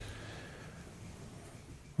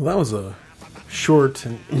Well, that was a short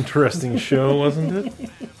and interesting show, wasn't it?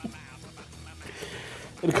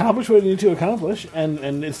 It accomplished what it needed to accomplish,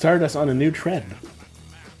 and it started us on a new trend.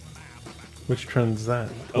 Which trend's that?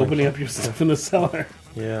 Opening up your stuff in the cellar.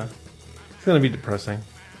 Yeah. It's going to be depressing.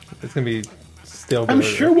 It's going to be stale. I'm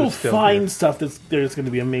sure we'll find stuff that's going to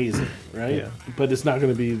be amazing, right? Yeah. But it's not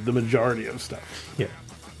going to be the majority of stuff. Yeah.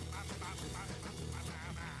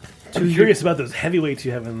 I'm curious about those heavyweights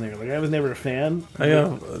you have in there. Like, I was never a fan.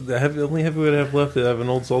 The only heavyweight I have left, I have an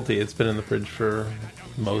old salty. It's been in the fridge for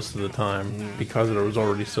most of the time because it was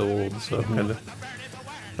already so old. So kind of.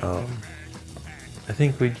 I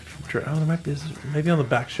think there might be maybe on the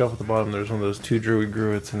back shelf at the bottom. There's one of those 2 Druid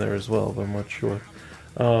Gruits in there as well, but I'm not sure.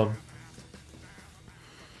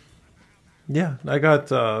 Yeah, I got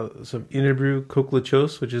some Inebrew Coke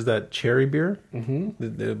Lachos, which is that cherry beer. Mm-hmm.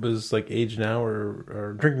 It was like aged now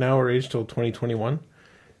or drink now or aged till 2021.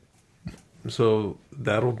 So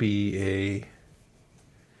that'll be a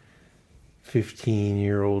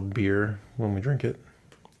 15-year-old beer when we drink it.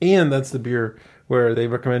 And that's the beer where they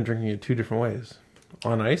recommend drinking it 2 different ways.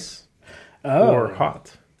 On ice or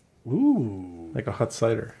hot. Ooh. Like a hot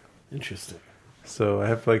cider. Interesting. So I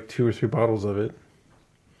have like 2 or 3 bottles of it.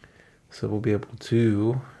 So we'll be able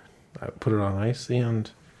to put it on ice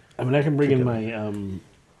and... I mean, I can bring in my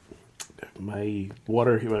my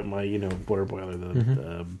water, my water boiler. You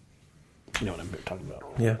know what I'm talking about.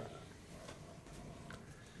 Yeah.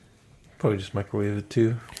 Probably just microwave it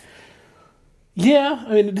too. Yeah,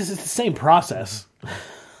 I mean, this is the same process.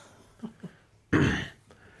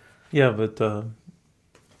 Yeah, but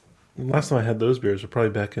last time I had those beers were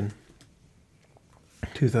probably back in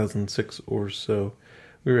 2006 or so.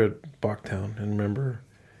 We were at Bachtown, and remember,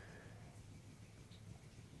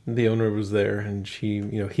 the owner was there, and she,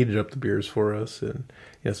 heated up the beers for us, and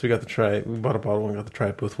so we got to try it. We bought a bottle and got to try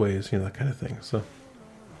it both ways, that kind of thing. So,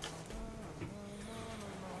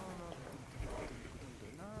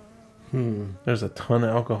 there's a ton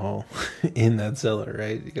of alcohol in that cellar,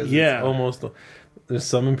 right? Because it's there's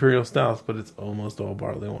some imperial stouts, but it's almost all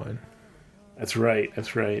barley wine. That's right.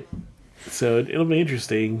 So it'll be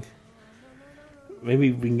interesting.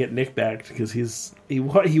 Maybe we can get Nick back because he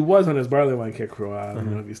was on his barley wine kick for a while. I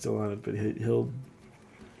don't know if he's still on it, but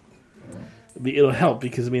it'll help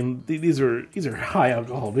because I mean these are high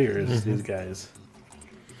alcohol beers. These guys.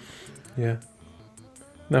 Yeah.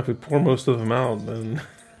 Now if we pour most of them out, then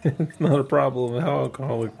it's not a problem how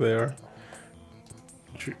alcoholic they are.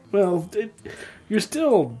 Well, you're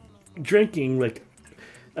still drinking like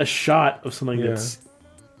a shot of something that's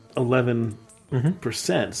 11%.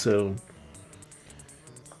 So.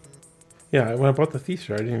 Yeah, when I bought the Thief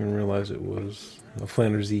Jar, I didn't even realize it was a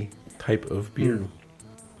Flandersy type of beer.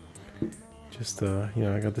 Just, I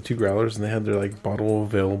got the 2 growlers, and they had their, bottle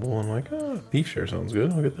available. I'm like, Thief Jar sounds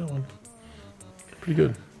good. I'll get that one. Pretty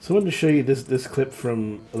good. So I wanted to show you this clip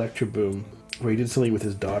from Electro Boom, where he did something with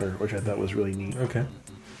his daughter, which I thought was really neat. Okay.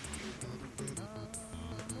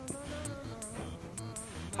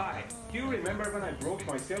 Hi, do you remember when I broke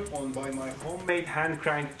my cell phone by my homemade hand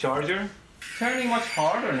crank charger? Turning much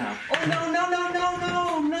harder now.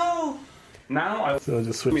 Oh no! Now So I'll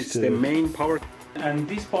just switch it's to the main power, and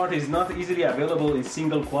this part is not easily available in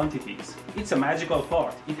single quantities. It's a magical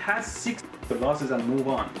part. It has 6 losses and move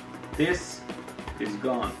on. This is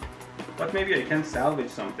gone. But maybe I can salvage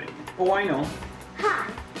something. Oh, I know. Hi,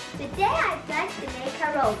 today I'd like to make a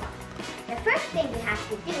robot. The first thing you have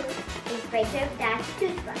to do is break up that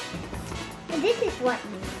toothbrush. And this is what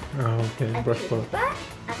you need. Oh, okay. A Brush toothbrush,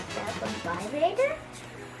 a cell phone vibrator,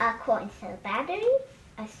 a coin cell battery,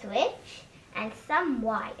 a switch, and some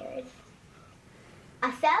wires.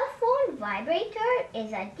 A cell phone vibrator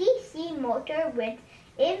is a DC motor with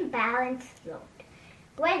imbalanced load.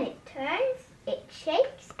 When it turns, it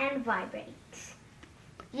shakes and vibrates.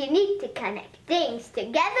 You need to connect things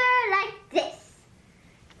together like this.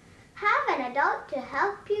 Have an adult to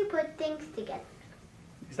help you put things together.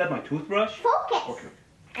 Is that my toothbrush? Focus! Okay.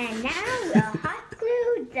 And now we'll hot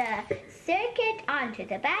glue the circuit onto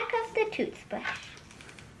the back of the toothbrush.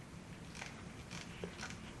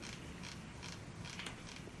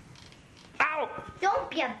 Ow! Don't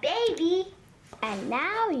be a baby. And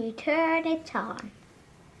now you turn it on.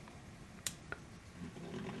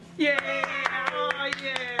 Yeah! Oh,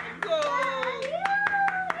 yeah! Go!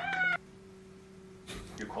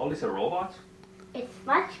 You call this a robot? It's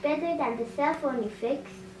much better than the cell phone you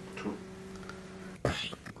fixed. True.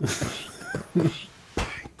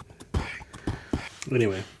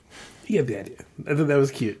 Anyway, you get the idea. I thought that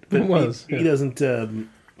was cute. But it was. He doesn't.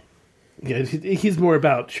 He's more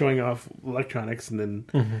about showing off electronics and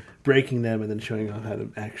then breaking them and then showing off how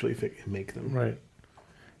to actually make them. Right.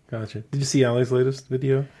 Gotcha. Did you see Allie's latest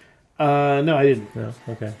video? No, I didn't. No?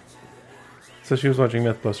 Okay. So she was watching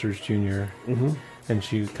Mythbusters Jr. Mm-hmm. And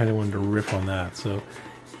she kind of wanted to riff on that. So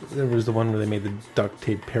there was the one where they made the duct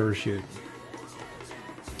tape parachute.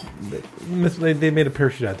 They made a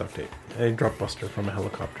parachute out of duct tape. They dropped Buster from a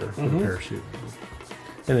helicopter with a parachute.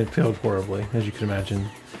 And it failed horribly, as you can imagine.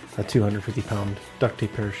 A 250-pound duct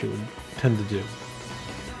tape parachute would tend to do.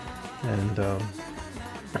 And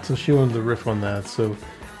so she wanted to riff on that. So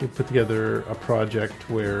we put together a project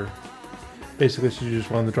where basically she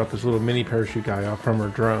just wanted to drop this little mini parachute guy off from her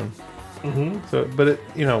drone. Mm-hmm. So, but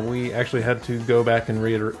we actually had to go back and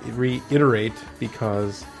reiterate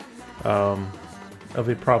because of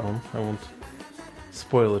a problem. I won't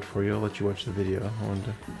spoil it for you. I'll let you watch the video.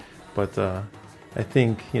 But I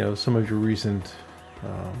think some of your recent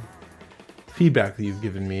feedback that you've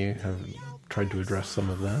given me have tried to address some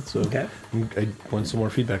of that. So okay. I want some more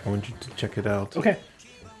feedback. I want you to check it out. Okay.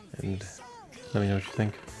 And let me know what you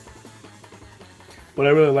think. What I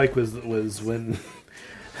really like was when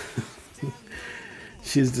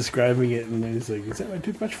she's describing it and he's like, "Is that why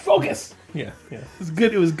too much focus?" Yeah. It was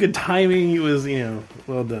good. It was good timing. It was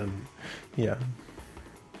well done. Yeah.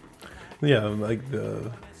 Yeah, like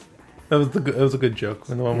that was a good joke.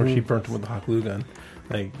 And the one where she burnt him with the hot glue gun,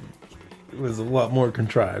 like, it was a lot more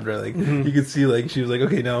contrived, right? Like you could see, like she was like,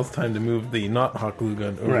 okay, now it's time to move the not hot glue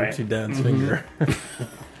gun over to Dan's finger.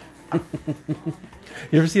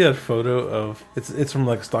 You ever see that photo of it's from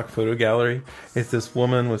like a stock photo gallery? It's this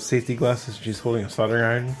woman with safety glasses. She's holding a soldering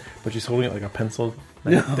iron, but she's holding it like a pencil,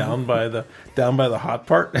 like down by the hot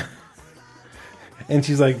part. And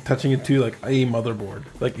she's like touching it to like a motherboard,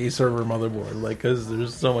 like a server motherboard, like because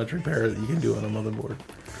there's so much repair that you can do on a motherboard.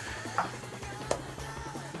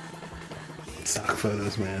 Stock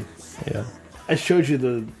photos, man. Yeah, I showed you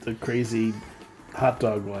the crazy hot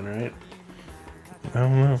dog one, right? I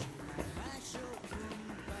don't know.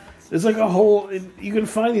 There's like a whole. You can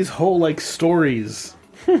find these whole like stories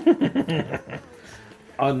on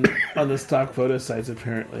the stock photo sites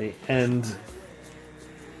apparently, and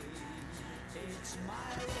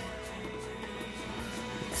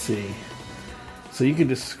let's see. So you can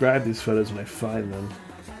describe these photos when I find them.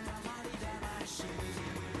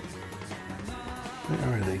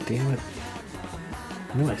 Where are they? Damn it!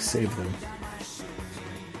 I know I saved them.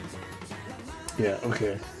 Yeah.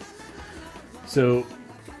 Okay. So.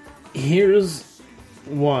 Here's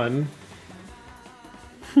one.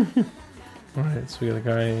 Alright, so we got a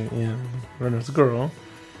guy running as a girl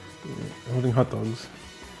holding hot dogs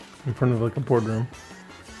in front of like a boardroom.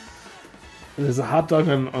 There's a hot dog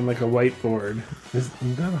on like a whiteboard. Is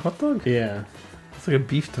that a hot dog? Yeah. It's like a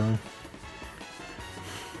beef tongue.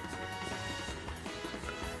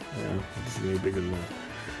 Yeah, it's way bigger than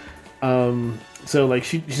that. So like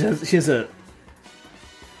she has a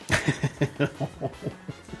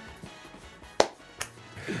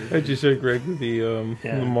I just showed Greg the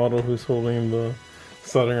model who's holding the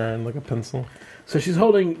soldering iron like a pencil. So she's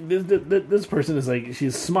holding this person is like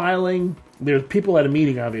she's smiling. There's people at a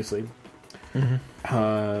meeting, obviously,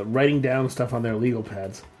 writing down stuff on their legal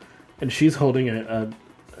pads, and she's holding a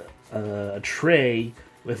tray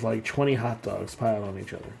with like 20 hot dogs piled on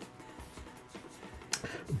each other.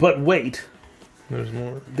 But wait, there's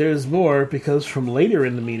more. There's more because from later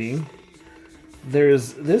in the meeting,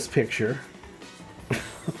 there's this picture.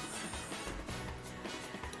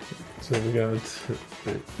 So we got.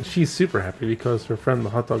 She's super happy because her friend, the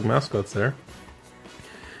hot dog mascot's there,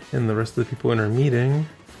 and the rest of the people in her meeting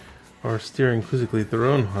are staring quizzically at their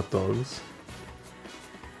own hot dogs,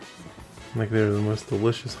 like they're the most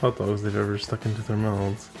delicious hot dogs they've ever stuck into their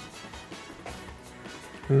mouths.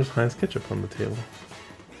 And there's Heinz ketchup on the table.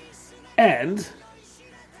 And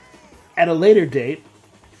at a later date,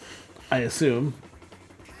 I assume.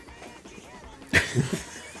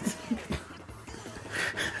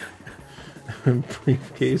 A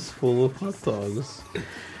briefcase full of hot dogs.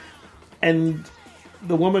 And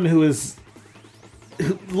the woman who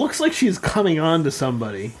looks like she's coming on to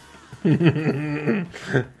somebody.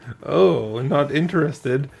 Oh, not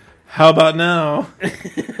interested. How about now?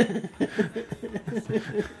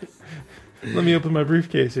 Let me open my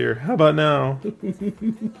briefcase here. How about now?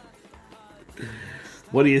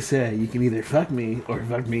 What do you say? You can either fuck me or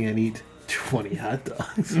fuck me and eat 20 hot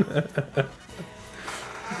dogs.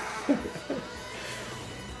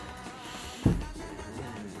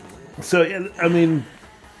 So, I mean,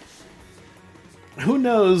 who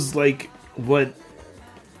knows, like, what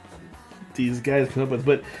these guys come up with.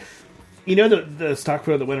 But, you know the stock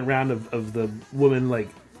photo that went around of the woman, like,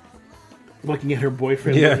 looking at her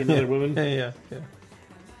boyfriend looking at another woman? Yeah.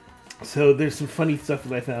 So there's some funny stuff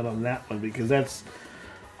that I found on that one, because that's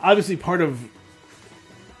obviously part of.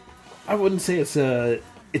 I wouldn't say it's a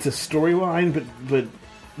storyline, but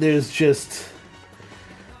there's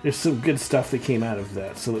some good stuff that came out of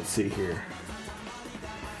that. So let's see here.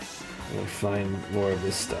 Let me find more of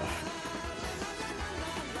this stuff.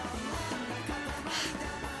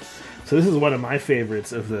 So this is one of my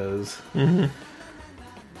favorites of those. Mm-hmm.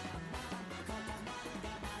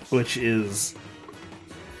 Which is,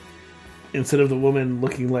 instead of the woman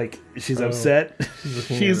looking like she's upset,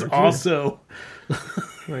 she's also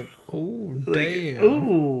like, oh, like, damn.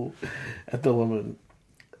 ooh, at the woman.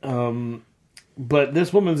 But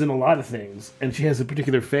this woman's in a lot of things, and she has a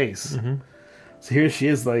particular face. Mm-hmm. So here she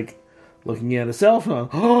is, like, looking at a cell phone.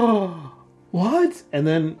 Oh, what? And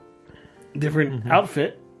then different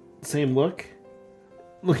outfit, same look.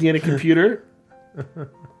 Looking at a computer.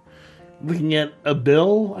 Looking at a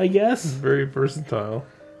bill, I guess. Very versatile.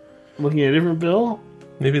 Looking at a different bill.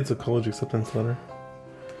 Maybe it's a college acceptance letter.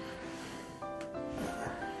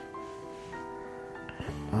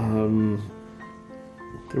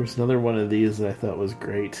 There was another one of these that I thought was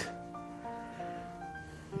great.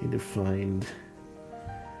 I need to find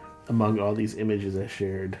among all these images I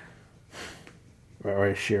shared, or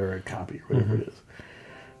I share a copy, or whatever it is.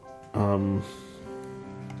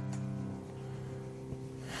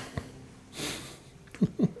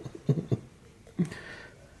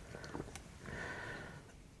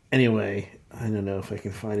 Anyway, I don't know if I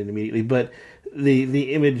can find it immediately, but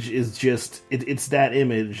the image is just it's that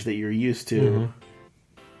image that you're used to. Mm-hmm.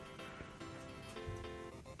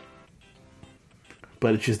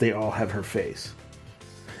 But it's just they all have her face.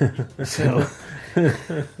 So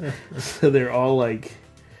they're all like,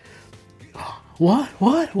 what?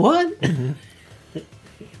 Mm-hmm.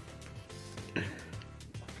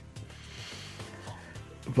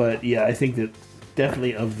 But yeah, I think that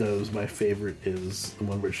definitely of those, my favorite is the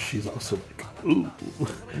one where she's also like, ooh,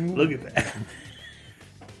 look at that.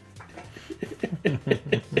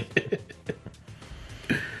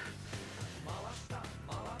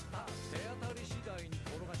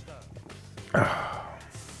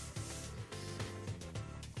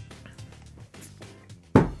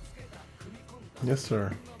 Yes,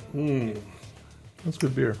 sir. That's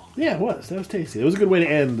good beer. Yeah, it was. That was tasty. It was a good way to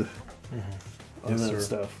end on Yes, that sir.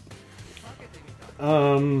 stuff.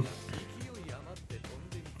 I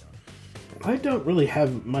don't really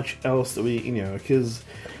have much else that we, because...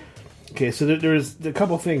 Okay, so there's a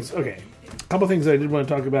couple things. Okay, a couple things I did want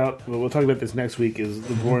to talk about. We'll talk about this next week, is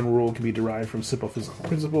the Born rule can be derived from simple physical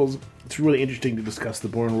principles. It's really interesting to discuss the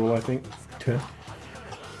Born rule, I think. Okay.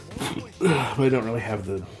 But I don't really have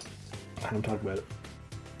the time to talk about it.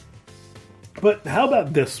 But how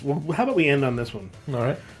about this? Well, how about we end on this one? All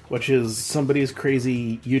right. Which is somebody's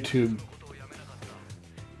crazy YouTube.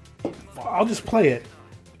 I'll just play it,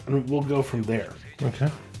 and we'll go from there.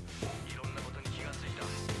 Okay.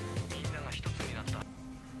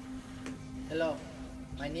 Hello,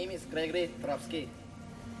 my name is Gregory Trovsky.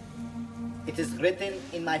 It is written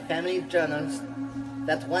in my family journals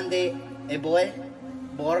that one day a boy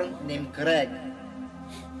born named Greg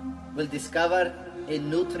will discover a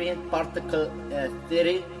nutrient particle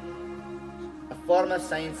theory, a form of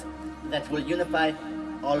science that will unify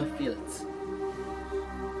all fields.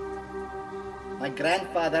 My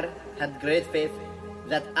grandfather had great faith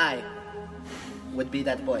that I would be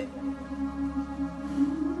that boy.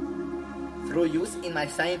 Through use in my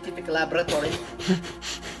scientific laboratory,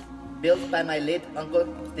 built by my late uncle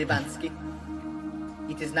Stevansky,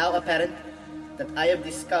 it is now apparent that I have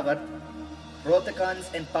discovered protons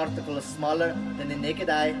and particles smaller than the naked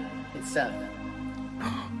eye itself.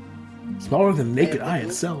 Smaller than the naked I eye have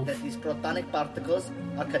itself. That these protonic particles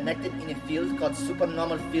are connected in a field called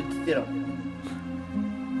supernormal field theorem.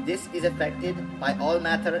 This is affected by all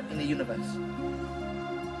matter in the universe,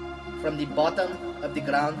 from the bottom of the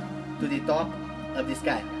ground to the top of the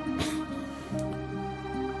sky.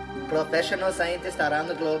 Professional scientists around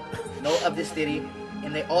the globe know of this theory,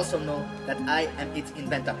 and they also know that I am its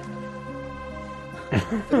inventor.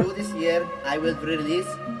 Through this year, I will release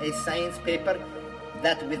a science paper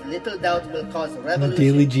that with little doubt will cause revolution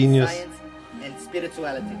Daily in Genius. science and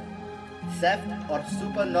spirituality. Ceph, or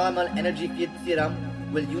supernormal energy field theorem,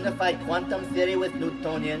 will unify quantum theory with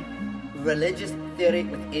Newtonian, religious theory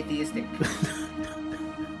with atheistic.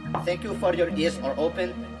 Thank you for your ears are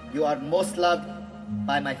open. You are most loved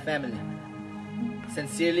by my family.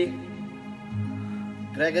 Sincerely,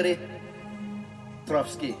 Gregory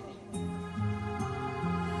Trovsky.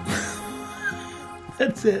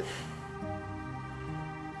 That's it.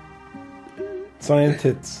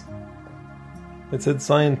 Scientits. It said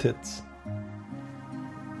scientits.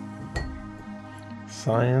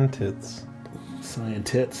 Scientits.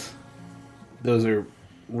 Scientits. Those are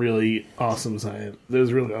really awesome science.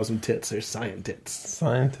 Those really awesome tits. They're scientits.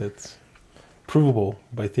 Scientists. Provable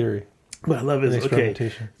by theory. What I love And is okay.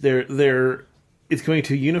 experimentation. They're it's going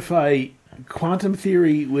to unify quantum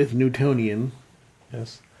theory with Newtonian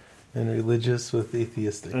Yes. And religious with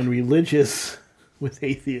atheistic. and religious with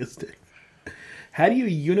atheistic. How do you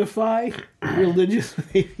unify religious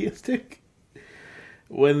with atheistic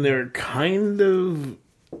when they're kind of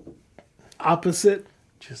opposite?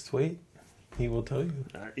 Just wait. He will tell you.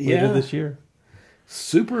 Yeah. Later this year.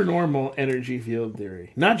 Super normal energy field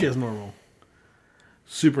theory. Not just normal.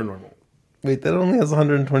 Super normal. Wait, that only has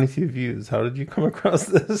 122 views. How did you come across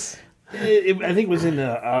this? I think it was in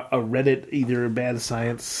a Reddit, either a Bad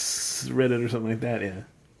Science Reddit or something like that, yeah.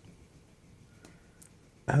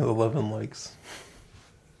 It has 11 likes.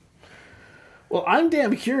 Well, I'm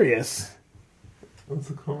damn curious. What's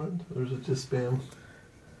the comment? Or is it just spam?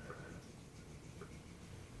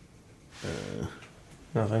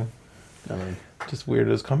 Nothing. Just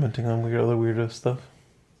weirdos commenting on weird other weirdo stuff.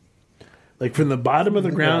 Like from the bottom of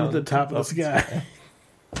the ground to the top of the Up sky.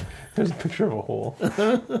 There's a picture of a hole.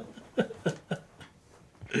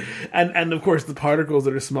 And of course the particles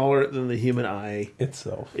that are smaller than the human eye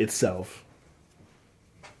Itself.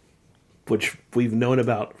 which we've known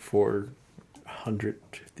about for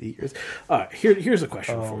 150 years. Here's a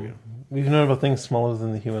question for you. We've known about things smaller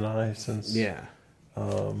than the human eye since Yeah.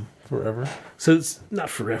 forever. So it's not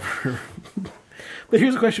forever. But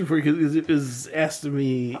here's a question for you, because it was asked of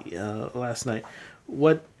me last night.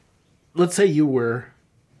 Let's say you were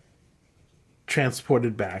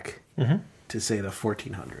transported back to, say, the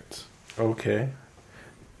 1400s. Okay.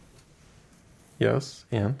 Yes,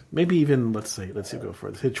 and? Maybe even, let's go for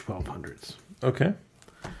the 1200s. Okay.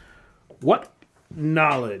 What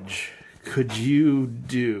knowledge could you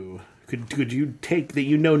do? Could you take that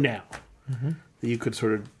you know now? That you could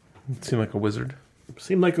sort of Seem like a wizard.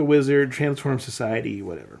 seem like a wizard, transform society,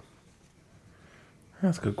 whatever.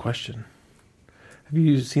 That's a good question. Have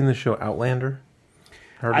you seen the show Outlander?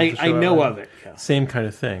 Heard of the show I know Outlander? of it. Yeah. Same kind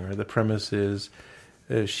of thing, right? The premise is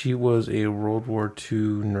she was a World War II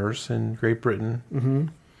nurse in Great Britain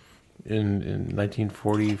in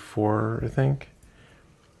 1944, I think.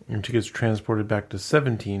 And she gets transported back to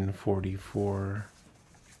 1744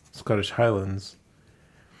 Scottish Highlands.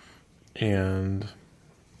 And,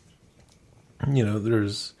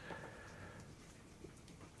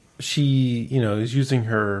 she, is using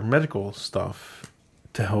her medical stuff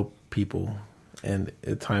to help people. And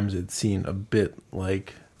at times it's seen a bit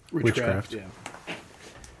like witchcraft. Yeah.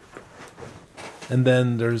 And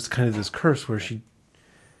then there's kind of this curse where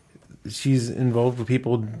she's involved with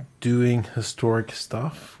people doing historic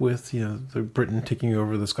stuff with, the Britain taking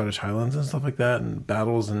over the Scottish Highlands and stuff like that, and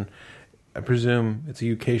battles. And I presume it's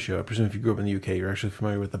a UK show. I presume if you grew up in the UK, you're actually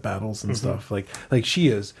familiar with the battles and stuff, like she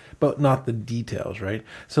is, but not the details, right?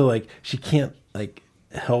 So she can't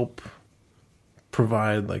help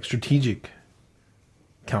provide strategic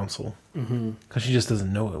counsel because she just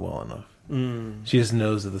doesn't know it well enough. She just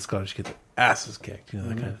knows that the Scottish get their asses kicked,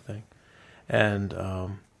 that kind of thing. And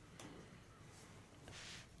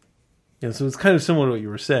so it's kind of similar to what you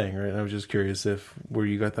were saying, right? I was just curious if where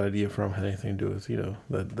you got that idea from had anything to do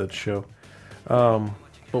with that show. But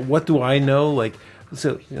what do I know? Let's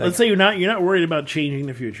say you're not worried about changing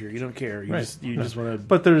the future. You don't care. You just want to.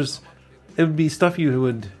 But it would be stuff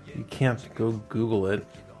you can't go Google it,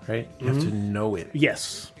 right? You have to know it.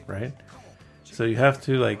 Yes. Right? So you have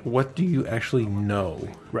to, what do you actually know?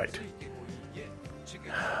 Right.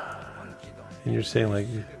 And you're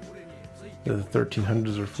saying, the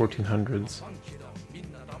 1300s or 1400s.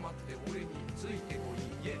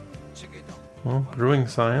 Well, brewing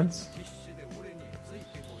science.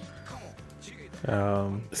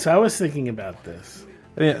 So I was thinking about this.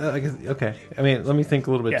 I mean, I guess, okay. I mean, let me think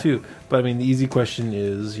a little bit too. But I mean, the easy question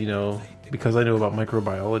is, because I know about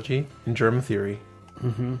microbiology and germ theory.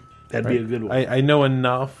 That'd be a good one. I know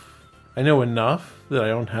enough. I know enough that I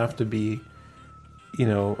don't have to be,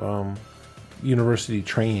 university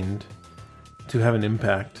trained to have an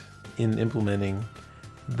impact in implementing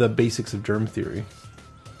the basics of germ theory.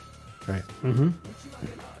 Right.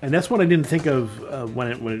 And that's what I didn't think of when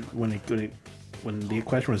the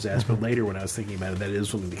question was asked, but later when I was thinking about it, that is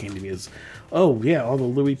something that came to me is, all the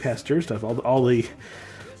Louis Pasteur stuff, all the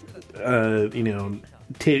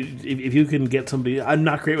if you can get somebody, I'm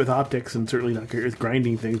not great with optics and certainly not great with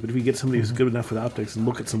grinding things, but if you get somebody who's good enough with optics and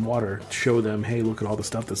look at some water, show them, hey, look at all the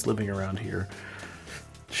stuff that's living around here.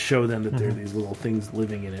 Show them that there are these little things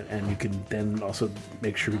living in it, and you can then also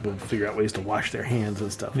make sure people figure out ways to wash their hands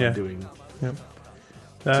and stuff. Yeah. Doing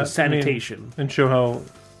Yep. sanitation. And show how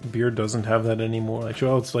beer doesn't have that anymore. Like,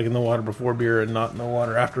 well, it's like in the water before beer and not in the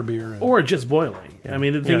water after beer. And, Or just boiling. I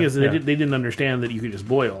mean, the thing Yeah, is, they didn't understand that you could just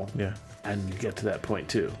boil yeah, and get to that point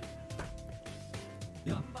too.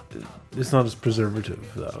 it's not as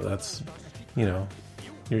preservative though. That's, you know,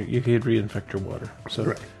 you could reinfect your water. So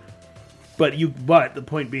Right. But the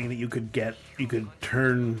point being that you could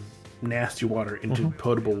turn nasty water into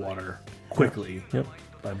potable water quickly Yep.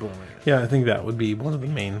 by boiling it. Yeah, I think that would be one of the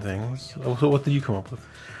main things. So what did you come up with?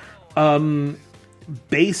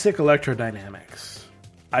 Basic electrodynamics.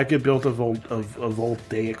 I could build a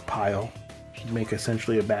voltaic pile, make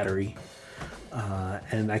essentially a battery,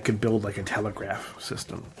 and I could build like a telegraph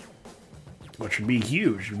system, which would be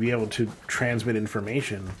huge. You'd be able to transmit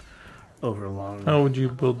information over a long. How would you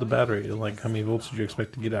build the battery? Like, how many volts would you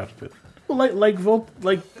expect to get out of it? Well, like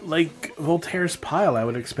Voltaire's pile, I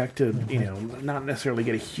would expect to not necessarily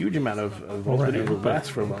get a huge amount of voltage. It would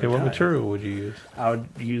last for a long Okay, time. what material would you use? I would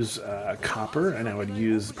use copper, and I would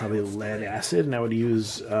use probably lead acid, and I would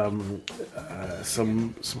use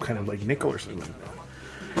some kind of like nickel or something.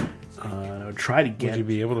 And I would try to Would get. you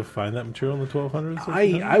be able to find that material in the 1200s?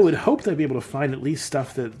 I would hope that I'd be able to find at least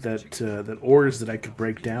stuff that ores that I could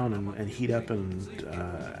break down and heat up and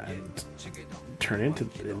turn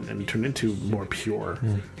into more pure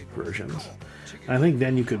versions. And I think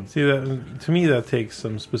then you could. See, that to me that takes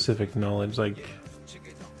some specific knowledge, like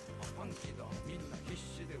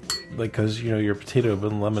because your potato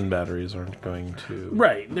and lemon batteries aren't going to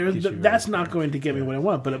Right. teach you That's very not going to get me what I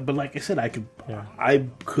want. But like I said, I could. Yeah. I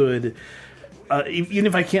could. Even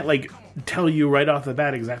if I can't like tell you right off the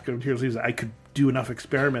bat exactly what materials these, I could do enough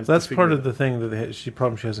experiments. That's to part figure of the thing that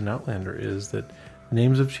problem she has in Outlander is that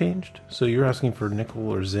names have changed. So you're asking for nickel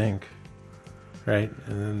or zinc, right?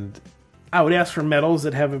 And I would ask for metals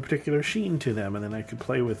that have a particular sheen to them, and then I could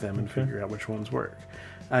play with them and figure out which ones work.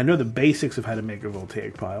 I know the basics of how to make a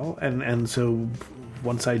voltaic pile, and so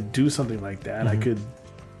once I do something like that, I could,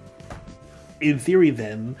 in theory,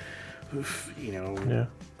 then, yeah.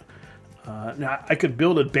 now I could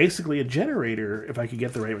build basically a generator if I could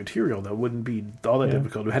get the right material. That wouldn't be all that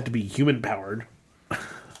difficult. It would have to be human powered.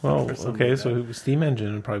 Well, or something okay, like so steam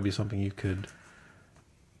engine would probably be something you could.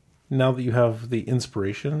 Now that you have the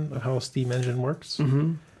inspiration of how a steam engine works,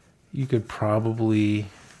 you could probably,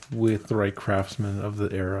 with the right craftsman of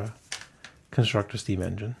the era, construct a steam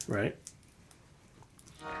engine. Right.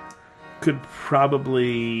 Could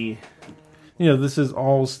probably. This is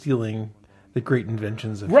all stealing the great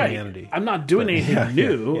inventions of humanity. I'm not doing anything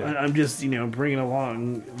new. yeah. I'm just bringing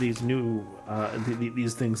along these new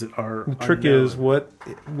these things that are. The trick is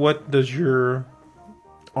what does your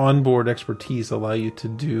onboard expertise allow you to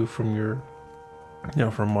do from your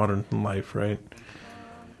from modern life, right?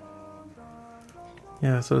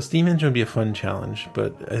 Yeah, so a steam engine would be a fun challenge,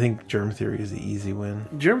 but I think germ theory is the easy win.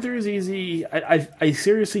 Germ theory is easy. I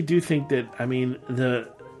seriously do think that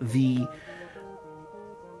the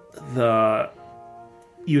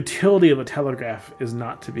utility of a telegraph is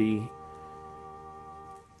not to be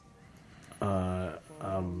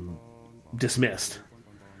dismissed.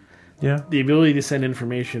 Yeah. The ability to send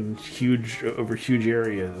information over huge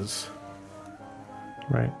areas.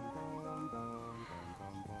 Right.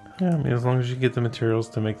 Yeah, I mean, as long as you get the materials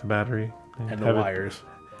to make the battery. And the have wires.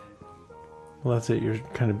 Well, that's it. You're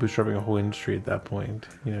kind of bootstrapping a whole industry at that point.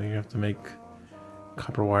 You have to make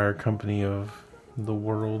copper wire company of the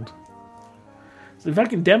world. So if I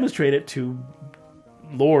can demonstrate it to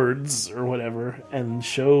lords or whatever and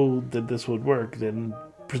show that this would work, then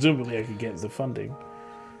presumably I could get the funding.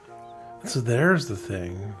 So there's the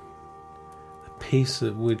thing. The pace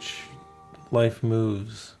at which life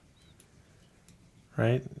moves.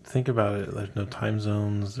 Right? Think about it. There's no time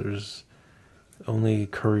zones. There's only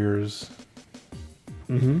couriers.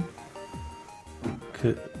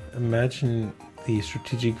 Could imagine the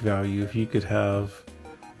strategic value if you could have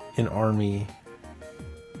an army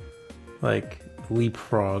like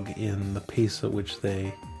leapfrog in the pace at which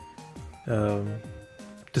they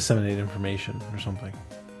disseminate information or something.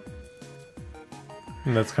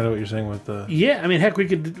 And that's kind of what you're saying with the... Yeah, I mean, heck,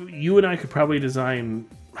 you and I could probably design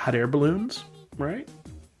hot air balloons, right?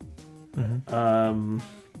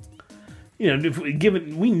 If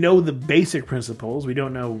we know the basic principles, we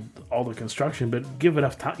don't know all the construction, but give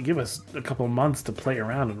enough time, give us a couple of months to play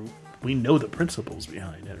around, and we know the principles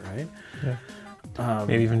behind it, right? Yeah.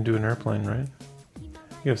 Maybe even do an airplane, right?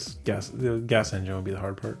 I guess the gas engine would be the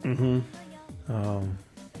hard part.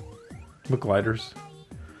 But gliders.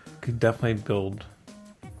 Could definitely build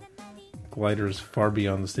gliders far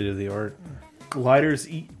beyond the state of the art. Gliders,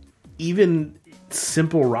 even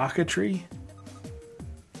simple rocketry.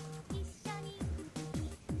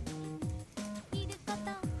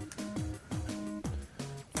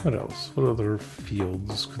 What else? What other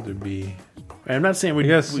fields could there be? I'm not saying we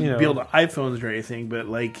guess, build iPhones or anything, but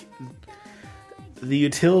like the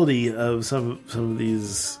utility of some of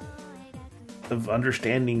these, of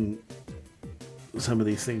understanding some of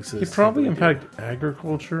these things. It probably impact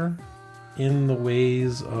agriculture in the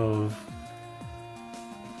ways of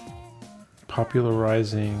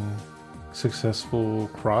popularizing successful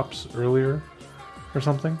crops earlier or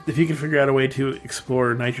something. If you could figure out a way to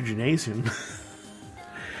explore nitrogenation,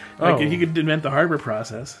 like if you could invent the Haber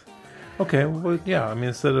process. Okay, well, yeah. I mean,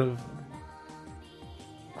 instead of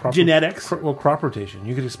genetics, crop rotation.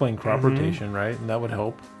 You could explain crop rotation, right? And that would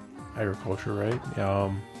help agriculture, right?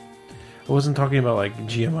 I wasn't talking about like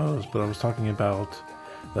GMOs, but I was talking about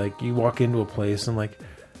like you walk into a place and like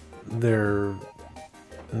they're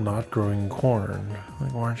not growing corn.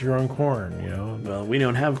 Like, why aren't you growing corn? You know? Well, we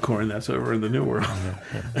don't have corn. That's over in the New World.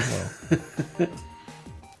 Well.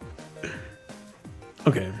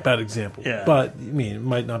 Okay, bad example. Yeah. But, I mean, it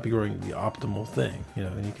might not be growing the optimal thing, you know,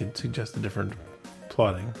 and you could suggest a different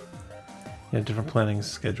plotting, different planting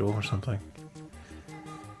schedule or something.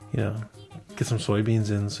 You know, get some soybeans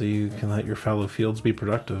in so you can let your fallow fields be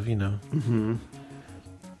productive, you know. Mm-hmm.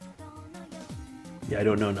 Yeah, I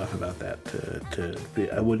don't know enough about that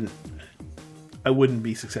I wouldn't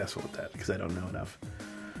be successful with that because I don't know enough.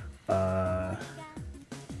 I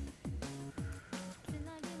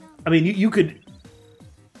mean, you could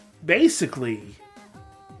basically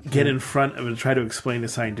get in front of and try to explain the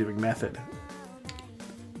scientific method,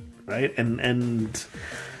 right? And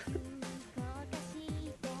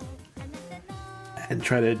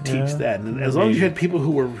try to teach that. And as long as you had people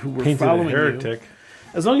who were following you,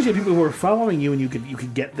 as long as you had people who were following you, and you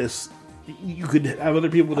could get this, you could have other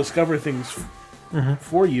people discover things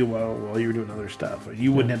for you while you were doing other stuff.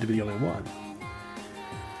 You wouldn't have to be the only one.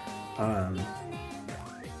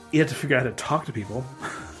 You have to figure out how to talk to people.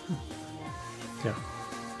 Yeah.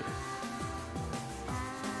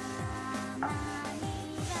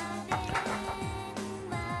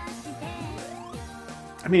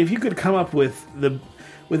 I mean, if you could come up with a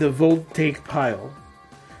voltaic pile,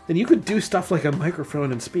 then you could do stuff like a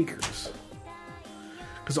microphone and speakers.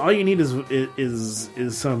 Because all you need is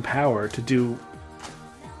some power to do,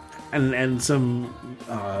 and some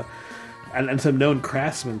known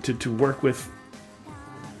craftsmen to work with.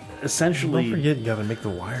 Essentially, don't forget you got to make the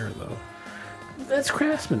wire though. That's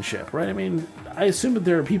craftsmanship, right? I mean, I assume that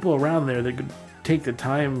there are people around there that could take the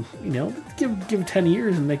time, give 10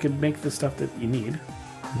 years and they could make the stuff that you need.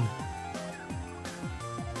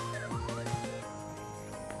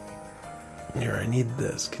 Here, I need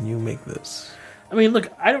this. Can you make this? I mean,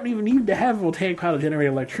 look, I don't even need to have a voltaic pile to generate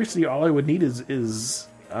electricity. All I would need is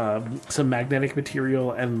some magnetic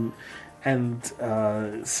material and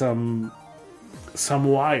some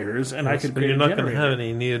wires, and I could. But you're not going to have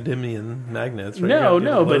any neodymium magnets, right? No,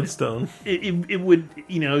 but lodestone. It would,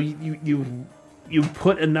 you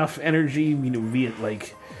put enough energy, via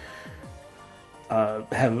like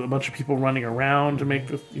have a bunch of people running around to make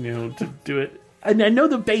the, to do it. And I know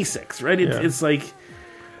the basics, right? It's like,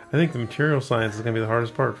 I think the material science is going to be the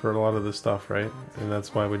hardest part for a lot of this stuff, right? And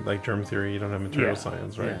that's why, with like germ theory, you don't have material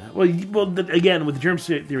science, right? Yeah. Well, again, with germ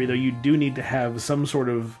theory, though, you do need to have some sort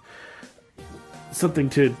of something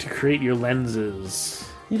to create your lenses.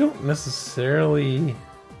 You don't necessarily.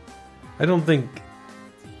 I don't think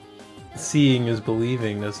seeing is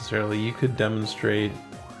believing necessarily. You could demonstrate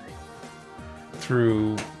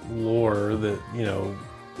through lore that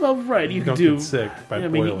Well, right, you could don't do get sick by I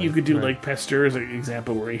boiling. mean, you could do right? like Pasteur's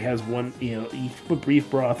example, where he has one. You put beef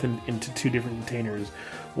broth into two different containers.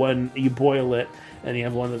 One you boil it, and you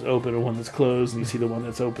have one that's open and one that's closed, and you see the one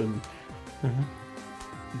that's open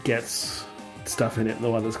gets stuff in it, and the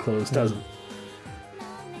one that's closed doesn't.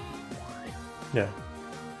 Yeah.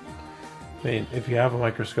 I mean, if you have a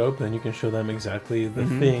microscope, then you can show them exactly the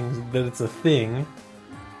things, that it's a thing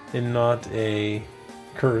and not a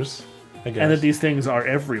curse, I guess. And that these things are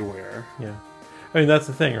everywhere. Yeah. I mean, that's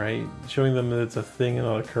the thing, right? Showing them that it's a thing and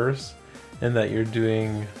not a curse, and that you're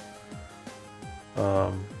doing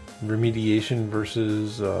remediation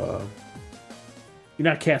versus... You're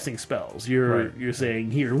not casting spells. You're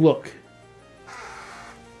saying, here, look.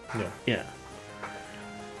 Yeah. Yeah.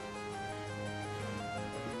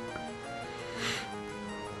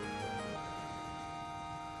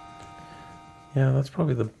 Yeah, that's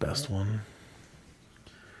probably the best one.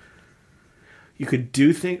 You could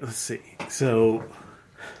do things... Let's see. So...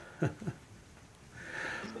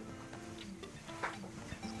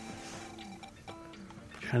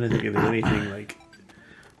 trying to think if there's anything like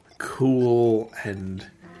cool and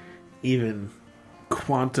even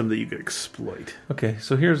quantum that you could exploit. Okay,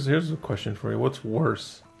 so here's a question for you. What's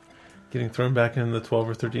worse, getting thrown back in the 12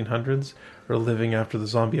 or 1300s, or living after the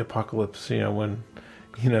zombie apocalypse, when,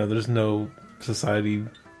 there's no society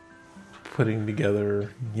putting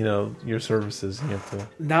together, your services. You have to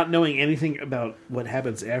Not knowing anything about what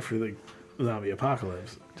happens after the zombie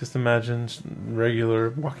apocalypse. just imagine regular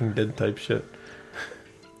Walking Dead type shit.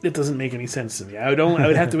 It doesn't make any sense to me. I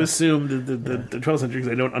would have to assume the 12th century,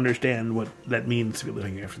 because I don't understand what that means to be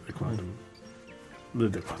living after the quantum. The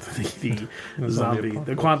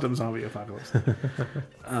quantum zombie apocalypse.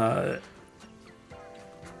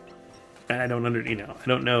 And I don't I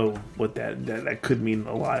don't know what that could mean.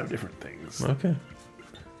 A lot of different things. Okay.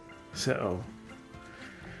 So,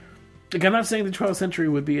 I'm not saying the 12th century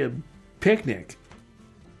would be a picnic.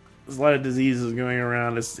 There's a lot of diseases going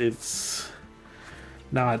around. It's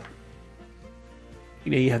not.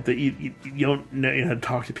 You have to. You don't know how to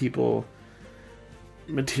talk to people.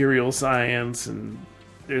 Material science, and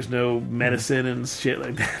there's no medicine and shit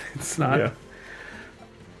like that. It's not. Yeah.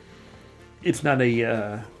 It's not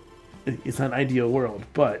a. It's not an ideal world,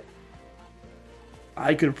 but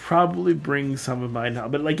I could probably bring some of mine now.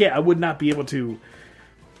 But I would not be able to.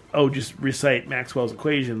 Just recite Maxwell's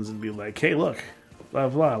equations and be like, "Hey, look, blah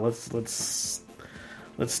blah. Let's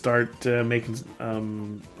start making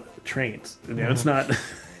trains." It's not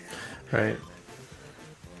Right.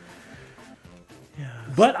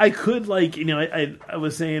 But I could, I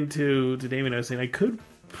was saying to Damien, I could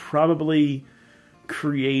probably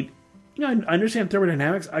create, I understand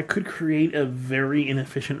thermodynamics. I could create a very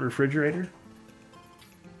inefficient refrigerator.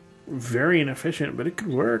 Very inefficient, but it could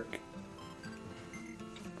work.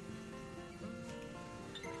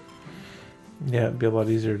 Yeah, it'd be a lot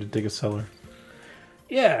easier to dig a cellar.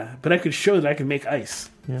 Yeah, but I could show that I can make ice.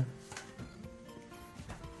 Yeah.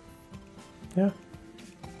 Yeah.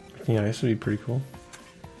 Yeah, ice would be pretty cool.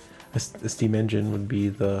 A steam engine would be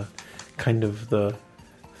the kind of the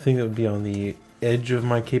thing that would be on the edge of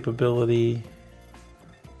my capability.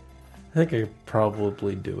 I think I could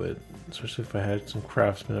probably do it, especially if I had some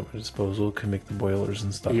craftsmen at my disposal who could make the boilers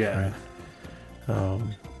and stuff. Yeah. Right?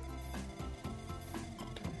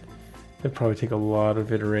 It'd probably take a lot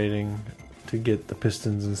of iterating to get the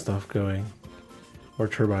pistons and stuff going, or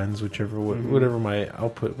turbines, whatever my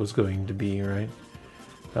output was going to be, right?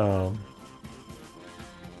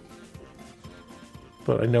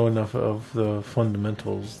 But I know enough of the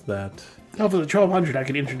fundamentals that... For the 1200, I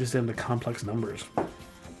could introduce them to complex numbers.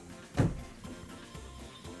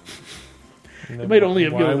 They might only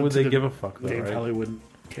have why given would them they to give a fuck, though, They right? probably wouldn't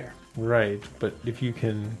care. Right, but if you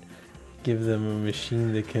can give them a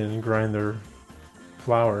machine that can grind their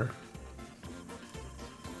flour...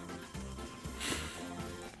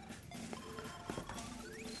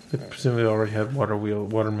 They presumably already had water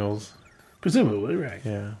mills. Presumably, right.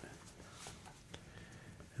 Yeah.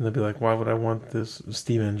 And they'll be like, why would I want this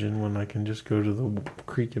steam engine when I can just go to the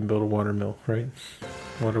creek and build a water mill, right?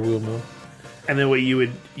 Water wheel mill. And then what you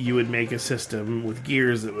would make a system with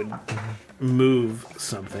gears that would move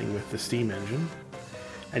something with the steam engine.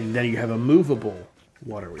 And then you have a movable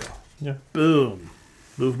water wheel. Yeah. Boom.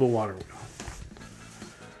 Movable water wheel.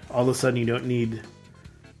 All of a sudden you don't need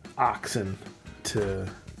oxen to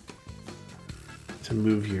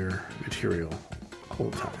move your material all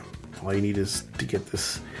the time. All you need is to get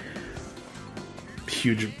this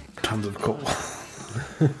huge tons of coal.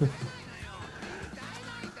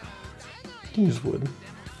 Use wood.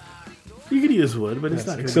 You could use wood, but it's Yes,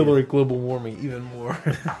 not going to accelerate global warming even more.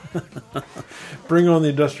 Bring on the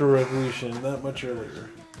Industrial Revolution that much earlier.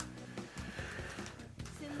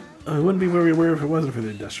 It wouldn't be where we were if it wasn't for the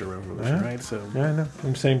Industrial Revolution, right? So Yeah, I know.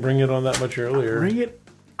 I'm saying bring it on that much earlier. bring it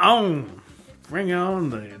on. Bring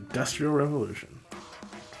on the Industrial Revolution.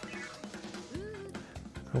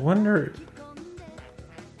 I wonder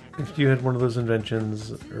if you had one of those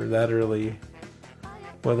inventions or that early,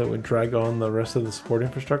 whether it would drag on the rest of the support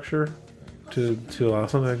infrastructure to allow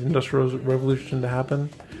something like the Industrial Revolution to happen,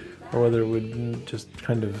 or whether it would just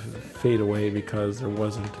kind of fade away because there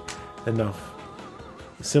wasn't enough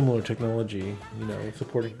similar technology,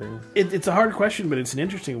 supporting things. It's a hard question, but it's an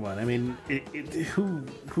interesting one. I mean,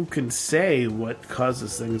 who can say what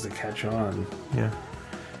causes things to catch on? Yeah.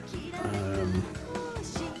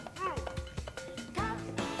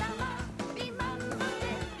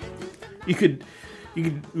 You could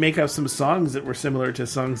make up some songs that were similar to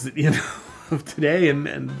songs that of today,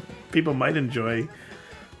 and people might enjoy.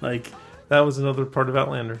 Like That was another part of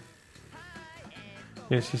Outlander.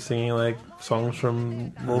 She's singing like songs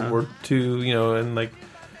from World War II, and like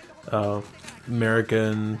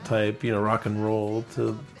American type, rock and roll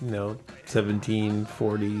to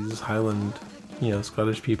 1740s Highland,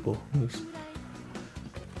 Scottish people.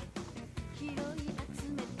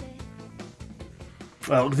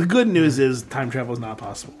 Well, the good news is time travel is not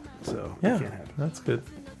possible. So Yeah, it can't happen. that's good.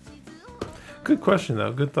 Good question,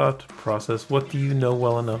 though. Good thought process. What do you know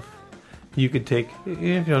well enough you could take, even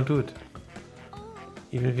if you don't do it?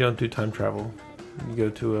 Even if you don't do time travel, you go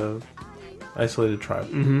to a isolated tribe.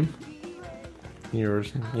 Mm-hmm.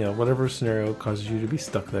 Whatever scenario causes you to be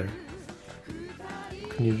stuck there. What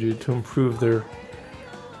can you do to improve their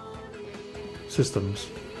systems?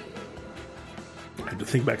 I had to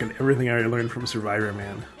think back on everything I learned from Survivor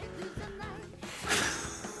Man.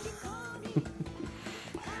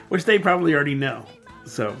 Which they probably already know.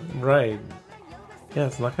 So Right. Yeah,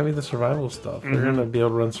 it's not going to be the survival stuff. They're going to be able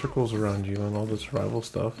to run circles around you and all the survival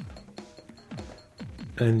stuff.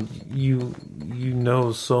 And you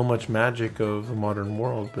know so much magic of the modern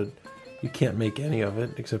world, but you can't make any of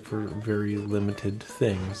it except for very limited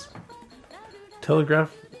things.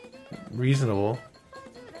 Telegraph, reasonable.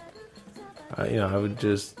 I would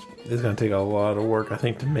just... It's going to take a lot of work, I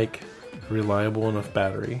think, to make a reliable enough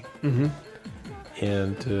battery. Mm-hmm.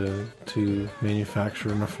 And to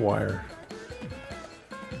manufacture enough wire.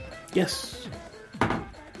 yes. I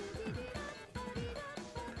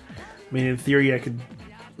mean, in theory, I could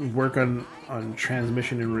work on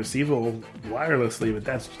transmission and receival wirelessly, but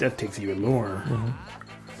that takes even more.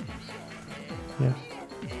 Yeah.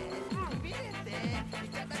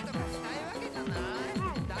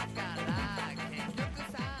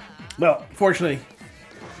 Well, fortunately,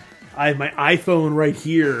 I have my iPhone right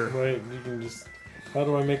here. Right, you can just... How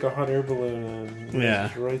do I make a hot air balloon? And Yeah.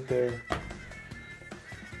 it's right there.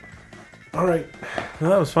 All right. Well,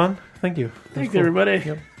 that was fun. Thank you. That was Thanks, everybody.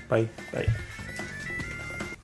 Yep. Bye. Bye.